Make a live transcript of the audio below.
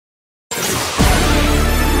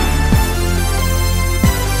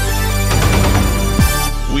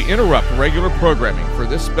interrupt regular programming for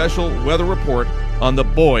this special weather report on the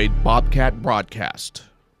Boyd Bobcat broadcast.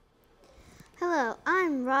 Hello,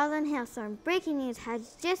 I'm Rosalind Hailstorm. Breaking news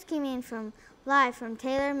has just come in live from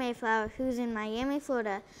Taylor Mayflower, who's in Miami,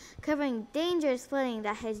 Florida, covering dangerous flooding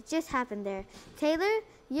that has just happened there. Taylor,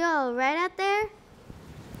 you all right out there?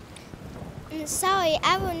 Sorry,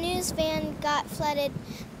 our news van got flooded.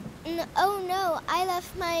 Oh no, I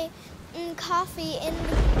left my coffee in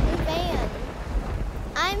the van.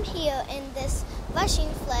 I'm here in this rushing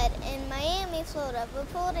flood in Miami, Florida,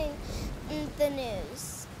 reporting the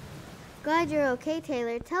news. Glad you're okay,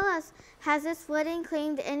 Taylor. Tell us, has this flooding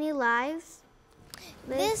claimed any lives?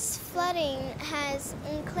 This flooding has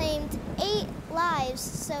claimed 8 lives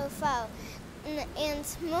so far, and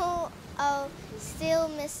more are still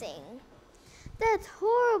missing. That's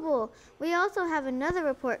horrible. We also have another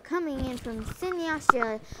report coming in from Sydney,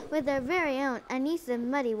 Australia, with our very own Anissa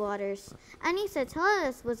Muddy Waters. Anissa, tell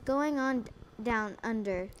us what's going on down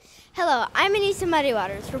under. Hello, I'm Anissa Muddy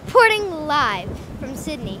Waters, reporting live from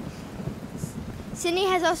Sydney. Sydney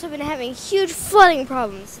has also been having huge flooding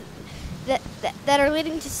problems that are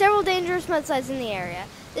leading to several dangerous mudslides in the area.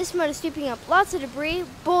 This mud is sweeping up lots of debris,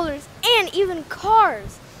 boulders, and even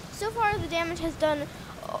cars. So far, the damage done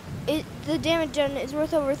is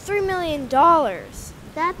worth over $3 million.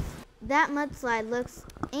 That mudslide looks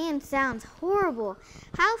and sounds horrible.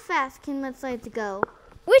 How fast can mudslides go?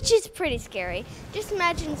 Which is pretty scary. Just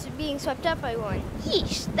imagine being swept up by one.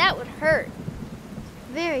 Yeesh, that would hurt.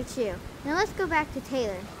 Very true. Now let's go back to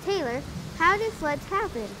Taylor. Taylor, how do floods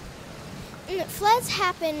happen? Floods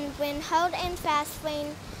happen when hard and fast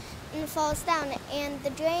rain falls down and the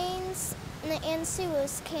drains and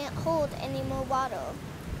sewers can't hold any more water.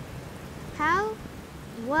 How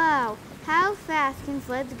fast can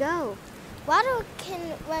floods go? Water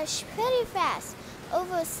can rush pretty fast,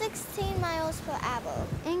 over 16 miles per hour.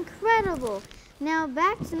 Incredible. Now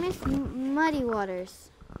back to Miss Muddy Waters.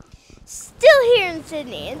 Still here in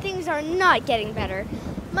Sydney, and things are not getting better.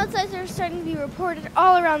 Mudslides are starting to be reported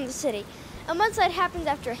all around the city. A mudslide happens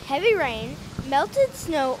after heavy rain, melted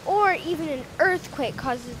snow, or even an earthquake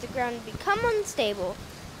causes the ground to become unstable.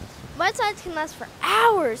 Mudslides can last for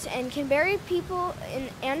hours and can bury people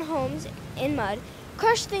and homes in mud,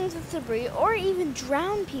 crush things with debris, or even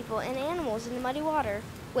drown people and animals in the muddy water.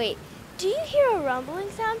 Wait, do you hear a rumbling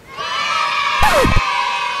sound?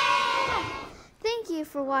 Thank you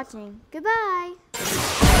for watching. Goodbye.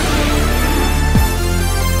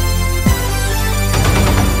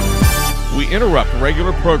 We interrupt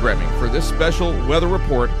regular programming for this special weather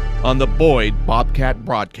report on the Boyd Bobcat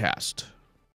broadcast.